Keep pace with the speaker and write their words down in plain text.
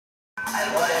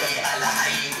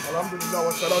Alhamdulillah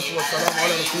wa salatu wa salam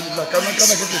ala Rasulillah.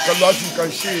 As you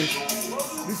can see,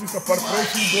 this is a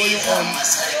preparation going on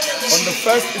the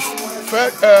first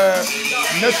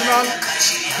National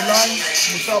Blind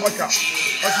Musabaqa.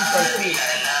 As you can see,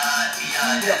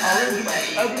 the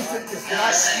arrangement, everything is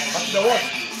nice. But the what?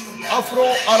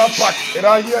 Afro-Arab Park,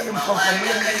 right here in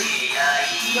Konkomile.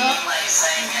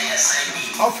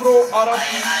 Afro-Arab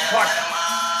Park,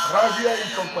 right here in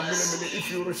Konkomile.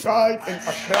 If you reside in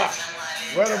Accra,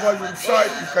 wherever you reside,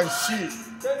 you can see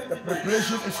the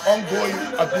preparation is ongoing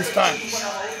at this time.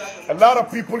 A lot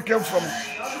of people came from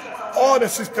all the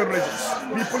sister regions.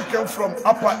 People came from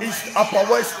Upper East, Upper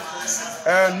West,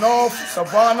 North,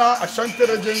 Savannah, Ashanti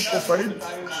region, Kofarid,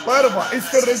 wherever,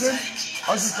 Eastern region.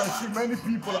 As you can see, many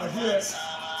people are here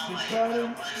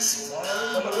preparing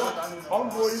for the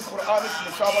ongoing Qur'anic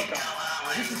Musabaqa.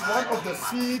 This is one of the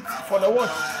seeds for the what?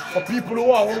 For people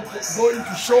who are going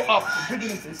to show up to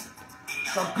dignities.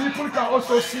 Some people can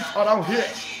also sit around here.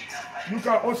 You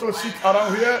can also sit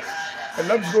around here. And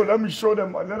let's go, let me show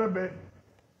them a little bit.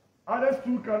 Others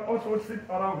too can also sit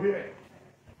around here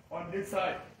on this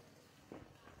side.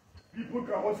 People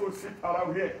can also sit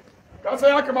around here. Kasa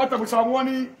ya kamata mu samu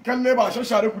wani kalle ba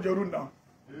shashare kujerun nan.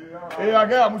 Ya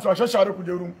ga musu a shashare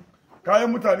kujerun.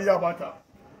 Kayan mutane ya bata.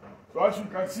 So as you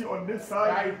can see on this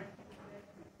side,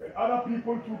 and other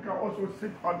people too can also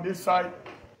sit on this side.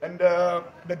 And the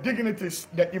dignitaries,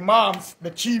 the imams,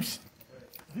 the chiefs,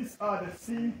 these are the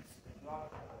seats.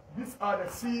 These are the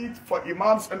seats for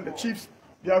imams and the chiefs.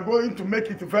 They are going to make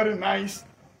it very nice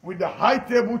with the high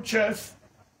table chairs,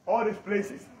 all these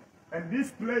places. And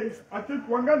this place, I think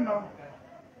Wangan now,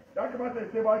 that's about the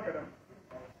table.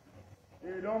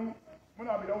 They don't, when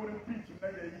I be down with the pitch, they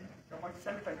come and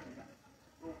send it.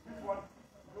 So this one,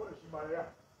 go to Shibaya.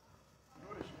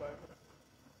 Go to Shibaya.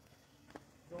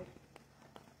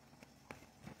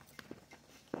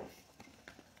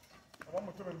 One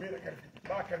mutumin bai da karfi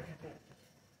ba karfi ko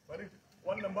bari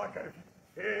wannan ba karfi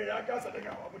ya kasa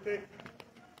daga abu te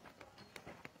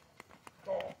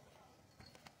to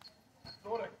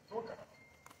ka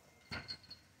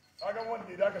kaga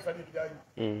wanda da ka sani gidani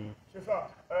shi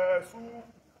sa su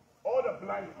all the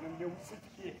blind and they will sit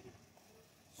here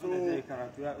so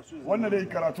wannan dai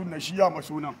karatun na shi ya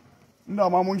masu nan inda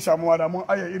ma mun samu da mun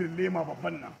aya irin lema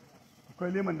babban nan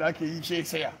akwai leman da ake yi shi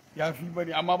saya ya fi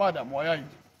bane amma ba damuwa yayi.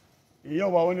 As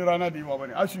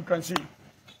you can see,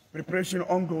 preparation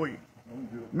ongoing.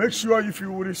 Make sure if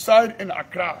you reside in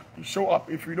Accra, you show up.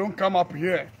 If you don't come up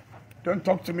here, don't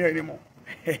talk to me anymore.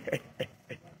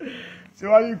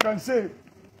 So as you can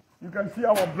see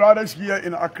our brothers here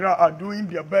in Accra are doing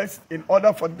their best in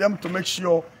order for them to make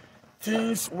sure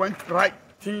things went right,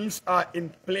 things are in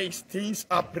place, things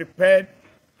are prepared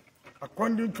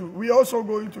according to, we also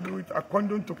going to do it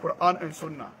according to Qur'an and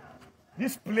Sunnah.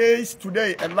 This place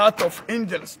today, a lot of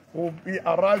angels will be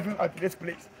arriving at this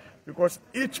place because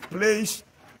each place,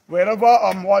 wherever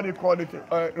what they call it,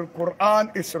 the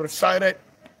Quran is recited,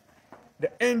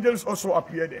 the angels also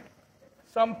appear there.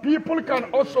 Some people can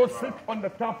also sit on the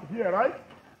top here, right?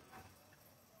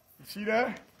 You see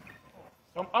there?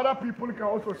 Some other people can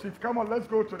also sit. Come on, let's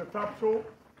go to the top so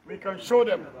we can show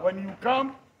them. When you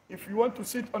come, if you want to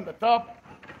sit on the top,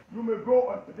 you may go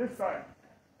on to this side.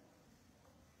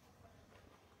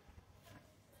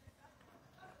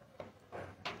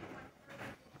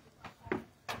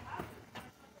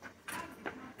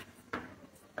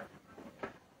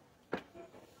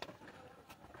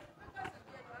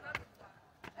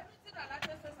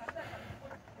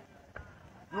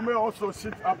 You may also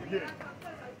sit up here.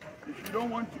 If you don't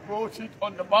want to go sit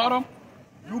on the bottom,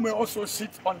 you may also sit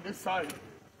on this side.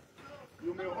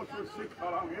 You may also sit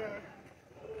around here.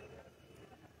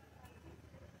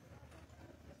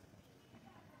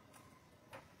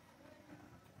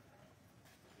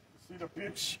 See the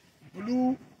pitch?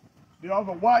 Blue, they have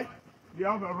a white, they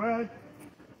have a red,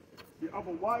 they have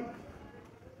a white.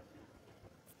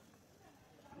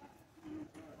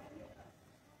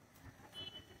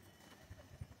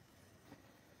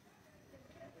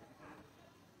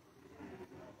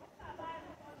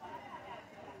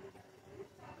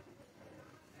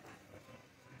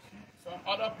 Some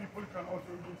other people can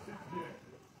also sit here.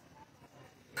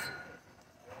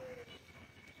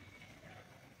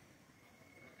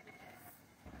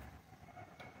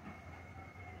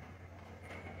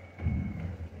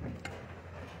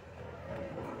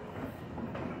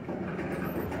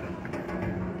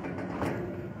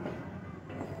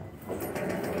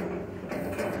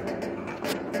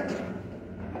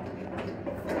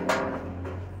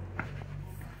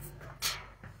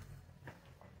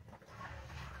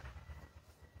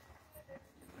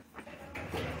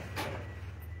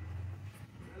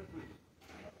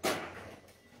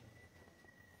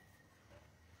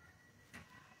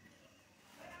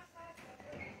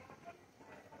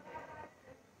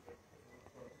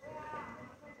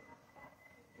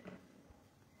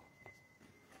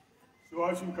 So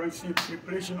as you can see,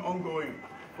 preparation ongoing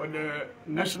for the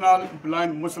National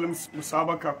Blind Muslims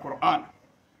Musabaqa Qur'an.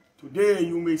 Today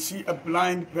you may see a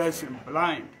blind person,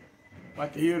 blind,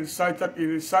 but he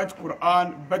recites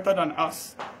Qur'an better than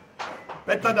us,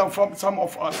 better than some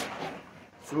of us.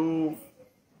 So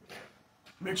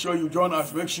make sure you join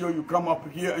us, make sure you come up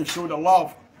here and show the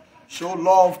love, show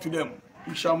love to them.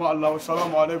 Inshallah.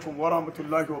 Assalamu alaikum wa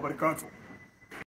rahmatullahi wa barakatuh.